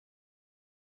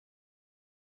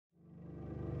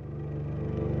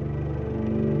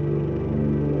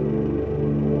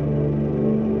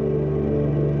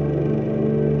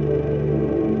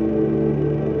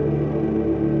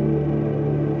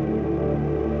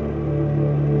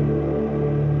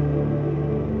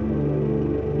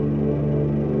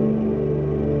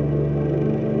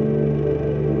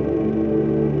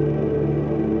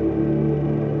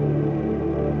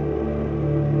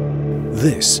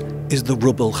This is the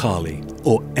Rub al Khali,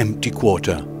 or Empty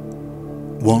Quarter,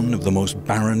 one of the most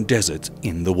barren deserts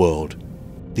in the world.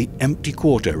 The Empty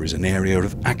Quarter is an area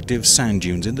of active sand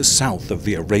dunes in the south of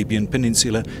the Arabian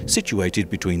Peninsula,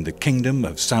 situated between the Kingdom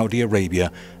of Saudi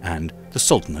Arabia and the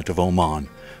Sultanate of Oman.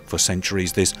 For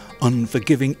centuries, this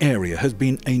unforgiving area has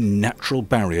been a natural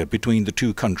barrier between the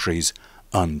two countries,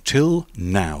 until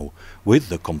now, with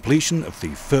the completion of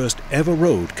the first ever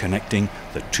road connecting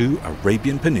the two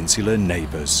Arabian Peninsula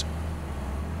neighbours.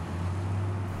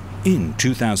 In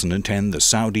 2010, the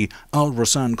Saudi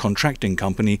Al-Rosan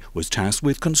Company was tasked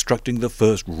with constructing the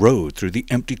first road through the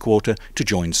Empty Quarter to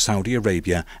join Saudi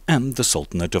Arabia and the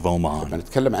Sultanate of Oman.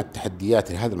 نتكلم عن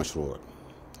التحديات لهذا المشروع.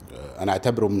 أنا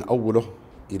أعتبره من أوله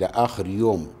إلى آخر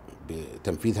يوم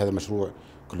بتنفيذ هذا المشروع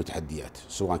كله تحديات،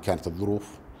 سواء كانت الظروف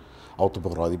أو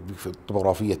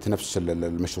طبوغرافية نفس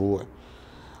المشروع،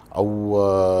 أو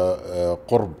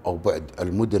قرب أو بعد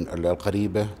المدن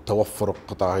القريبة، توفر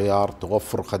قطع غيار،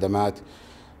 توفر خدمات،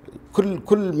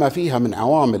 كل ما فيها من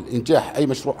عوامل إنجاح أي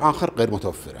مشروع آخر غير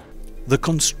متوفرة. The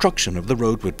construction of the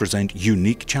road would present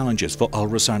unique challenges for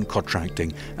Al-Rosan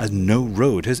Contracting, as no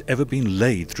road has ever been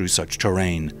laid through such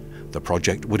terrain. The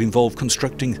project would involve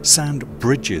constructing sand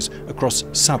bridges across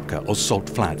sabka or salt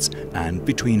flats and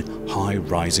between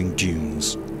high-rising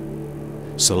dunes.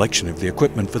 Selection of the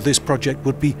equipment for this project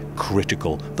would be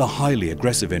critical. The highly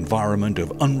aggressive environment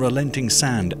of unrelenting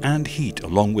sand and heat,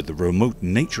 along with the remote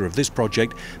nature of this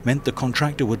project, meant the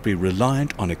contractor would be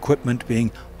reliant on equipment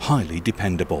being highly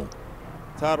dependable.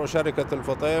 اختاروا شركة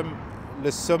الفطيم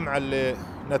للسمعة اللي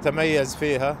نتميز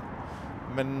فيها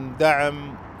من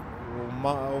دعم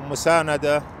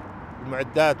ومساندة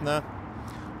لمعداتنا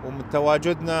ومن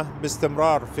تواجدنا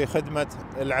باستمرار في خدمة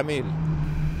العميل.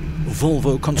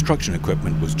 Volvo Construction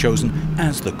Equipment was chosen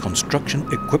as the construction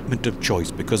equipment of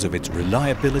choice because of its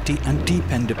reliability and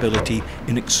dependability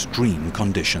in extreme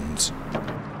conditions.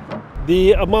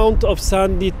 The amount of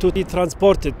sand need to be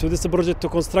transported to this project to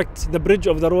construct the bridge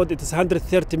of the road, it is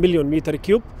 130 million meter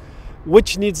cube,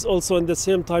 which needs also at the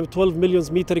same time 12 million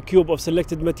meter cube of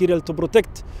selected material to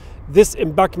protect these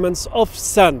embankments of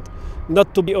sand,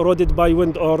 not to be eroded by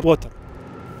wind or water.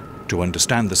 To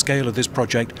understand the scale of this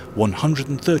project,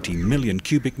 130 million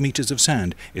cubic meters of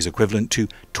sand is equivalent to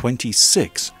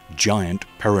 26 giant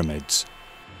pyramids.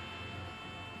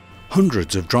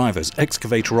 Hundreds of drivers,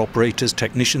 excavator operators,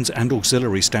 technicians and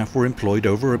auxiliary staff were employed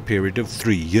over a period of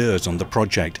 3 years on the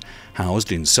project,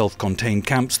 housed in self-contained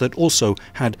camps that also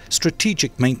had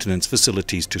strategic maintenance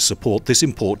facilities to support this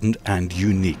important and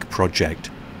unique project.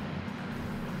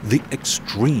 The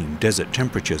extreme desert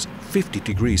temperatures, 50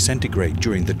 degrees centigrade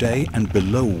during the day and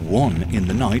below 1 in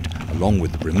the night, along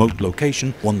with the remote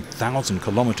location 1,000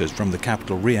 kilometers from the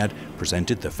capital Riyadh,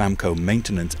 presented the FAMCO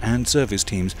maintenance and service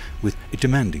teams with a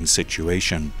demanding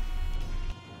situation.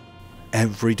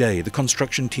 Every day, the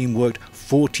construction team worked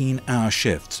 14-hour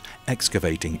shifts,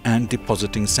 excavating and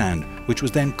depositing sand, which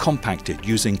was then compacted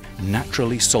using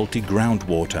naturally salty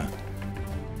groundwater.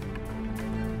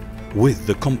 With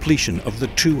the completion of the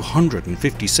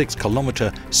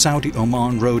 256-kilometer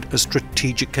Saudi-Oman road, a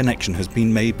strategic connection has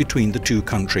been made between the two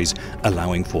countries,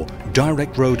 allowing for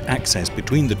direct road access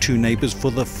between the two neighbours for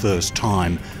the first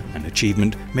time, an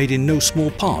achievement made in no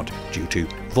small part due to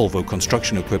Volvo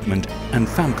Construction Equipment and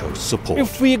FAMCO's support.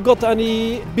 If we got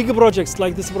any big projects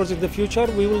like this project in the future,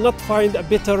 we will not find a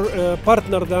better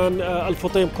partner than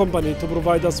Al-Futtaim company to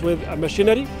provide us with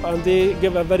machinery, and they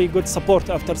give a very good support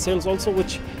after sales also,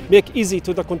 which make easy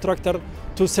to the contractor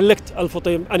to select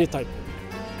Al-Futtaim anytime.